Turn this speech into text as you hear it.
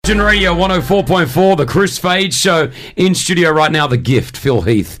Virgin Radio 104.4, the Chris Fade Show. In studio right now, the gift, Phil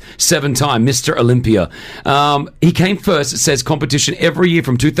Heath, 7-time Mr. Olympia. He came first, it says, competition every year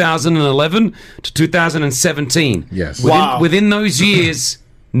from 2011 to 2017. Yes. Within those years,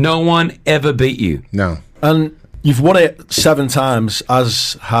 no one ever beat you. No. And you've won it 7 times,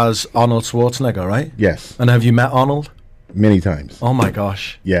 as has Arnold Schwarzenegger, right? Yes. And have you met Arnold? Many times. Oh my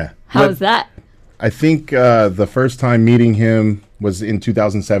gosh. Yeah. How's that? I think the first time meeting him was in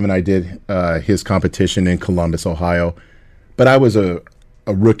 2007. I did his competition in Columbus, Ohio. But I was a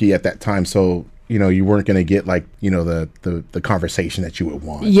rookie at that time, so you weren't going to get the conversation that you would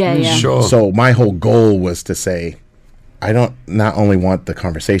want. Yeah. Sure. So my whole goal was to say, I don't not only want the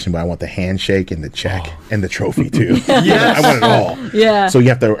conversation, but I want the handshake and the check and the trophy too. Yes. I want it all. Yeah. So you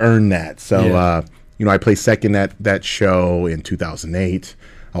have to earn that. So Yeah. I placed second at that show in 2008,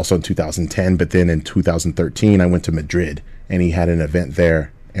 also in 2010. But then in 2013, I went to Madrid, and he had an event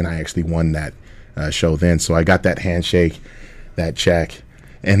there, and I actually won that show then. So I got that handshake, that check,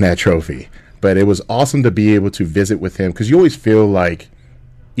 and that trophy. But it was awesome to be able to visit with him, because you always feel like,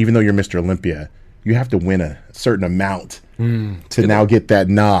 even though you're Mr. Olympia, you have to win a certain amount to now get that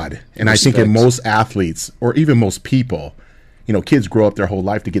nod. And I think in most athletes, or even most people, kids grow up their whole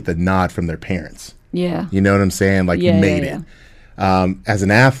life to get the nod from their parents. Yeah. You know what I'm saying? Like, you made it. As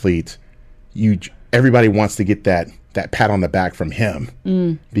an athlete, everybody wants to get that pat on the back from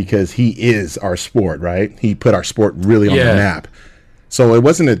him because he is our sport, right? He put our sport really on the map. So it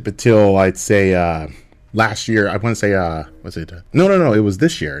wasn't until, I'd say, last year, I want to say, was it? No, it was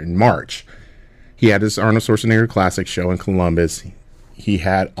this year in March. He had his Arnold Schwarzenegger Classic show in Columbus. He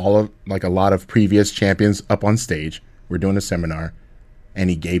had a lot of previous champions up on stage. We're doing a seminar, and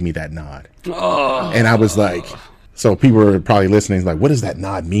he gave me that nod. And I was like, so people were probably listening, like, what does that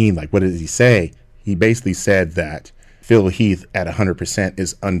nod mean? Like, what did he say? He basically said that Phil Heath at 100%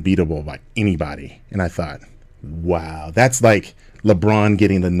 is unbeatable by anybody. And I thought, wow, that's like LeBron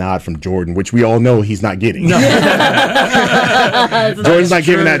getting the nod from Jordan, which we all know he's not getting. No. Jordan's not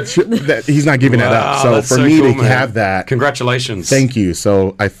giving that. He's not giving that up. So for me to have that, congratulations. Thank you.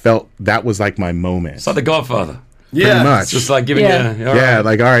 So I felt that was like my moment. It's like The Godfather. Pretty much. It's just like giving you. All right.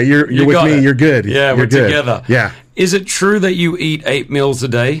 Like, all right, you're with me. You're good. Yeah, we're good. together. Yeah. Is it true that you eat 8 meals a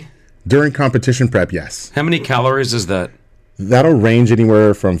day? During competition prep, yes. How many calories is that? That'll range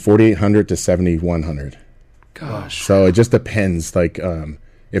anywhere from 4,800 to 7,100. Gosh. So it just depends, like,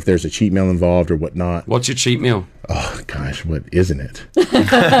 if there's a cheat meal involved or whatnot. What's your cheat meal? Oh, gosh, what isn't it?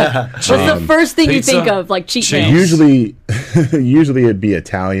 What's the first thing pizza? you think of, like cheat meals? Usually it'd be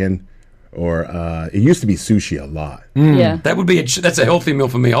Italian, or it used to be sushi a lot. Yeah. That would be that's a healthy meal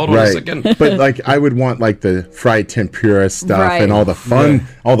for me. Hold on a second. But like, I would want like the fried tempura stuff Right. and all the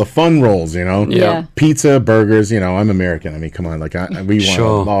fun rolls, Yeah. Pizza, burgers, I'm American. I mean, come on, like we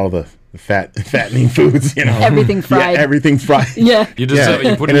want all the fattening foods, Everything fried. Yeah, everything fried. Yeah. You deserve it.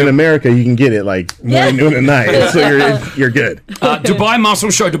 You put And it in America, you can get it like morning, noon, and night. So you're good. Dubai Muscle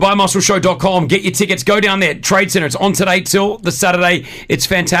Show, DubaiMuscleShow.com. Get your tickets. Go down there. Trade Center. It's on today till the Saturday. It's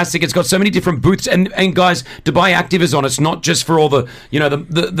fantastic. It's got so many different booths. And guys, Dubai Active is on. It's not just for all the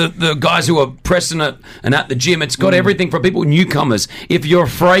the guys who are pressing it and at the gym. It's got everything for people, newcomers. If you're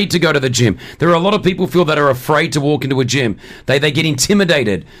afraid to go to the gym, there are a lot of people feel that are afraid to walk into a gym. They get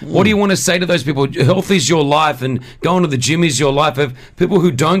intimidated. What do you want to say to those people? Health is your life, and going to the gym is your life. Of people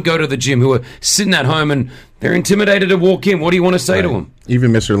who don't go to the gym, who are sitting at home and they're intimidated to walk in, what do you want to say to them?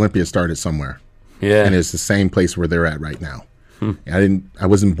 Even Mr. Olympia started somewhere. Yeah. And it's the same place where they're at right now. I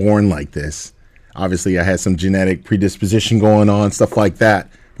wasn't born like this. Obviously, I had some genetic predisposition going on, stuff like that.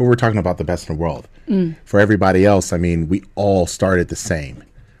 But we're talking about the best in the world. For everybody else, I mean, we all started the same.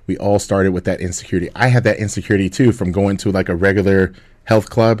 We all started with that insecurity. I had that insecurity too, from going to like a regular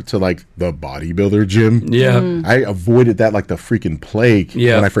health club to like the bodybuilder gym. Yeah. I avoided that like the freaking plague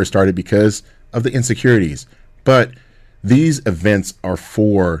when I first started because of the insecurities. But these events are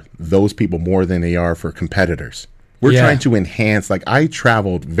for those people more than they are for competitors. We're trying to enhance. Like, I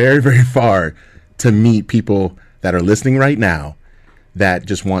traveled very, very far to meet people that are listening right now that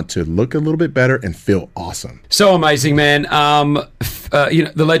just want to look a little bit better and feel awesome. So amazing, man.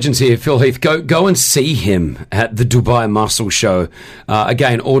 The legends here, Phil Heath. Go and see him at the Dubai Muscle Show.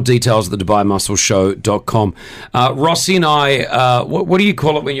 Again, all details at the DubaiMuscleShow.com. Rossi and I, what do you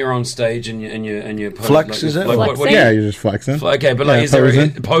call it when you're on stage and you Flex, is it? Flexing? Yeah, you're just flexing. Okay, but like, is there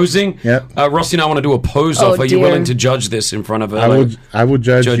posing? Yep. Rossi and I want to do a pose off. Are you dear. willing to judge this in front of her? I would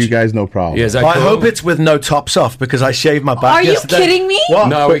judge you guys, no problem. Yeah, is that I cool? hope it's with no tops off, because I shaved my back Are you yesterday. kidding me? What?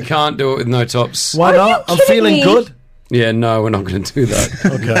 No, we can't do it with no tops. Why not? I'm kidding feeling me? good. Yeah, no, we're not going to do that.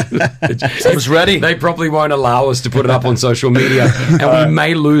 Okay. I was ready. They probably won't allow us to put it up on social media, and we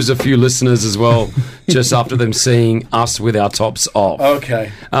may lose a few listeners as well just after them seeing us with our tops off.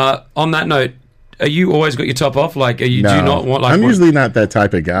 Okay. On that note, are you always got your top off? Like, do you not want? Like, I'm usually not that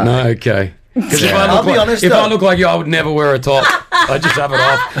type of guy. no. Okay. Because if, I'll be honest, if though. I look like you, I would never wear a top. I just have it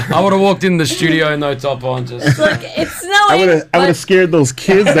off. I would have walked in the studio with no top on. Just Look, it's snowing. I would have but- scared those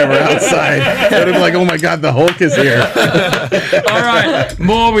kids that were outside. They'd have been like, "Oh my God, the Hulk is here!" all right.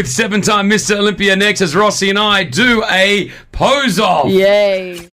 More with 7-time Mr. Olympia next as Rossi and I do a pose off. Yay.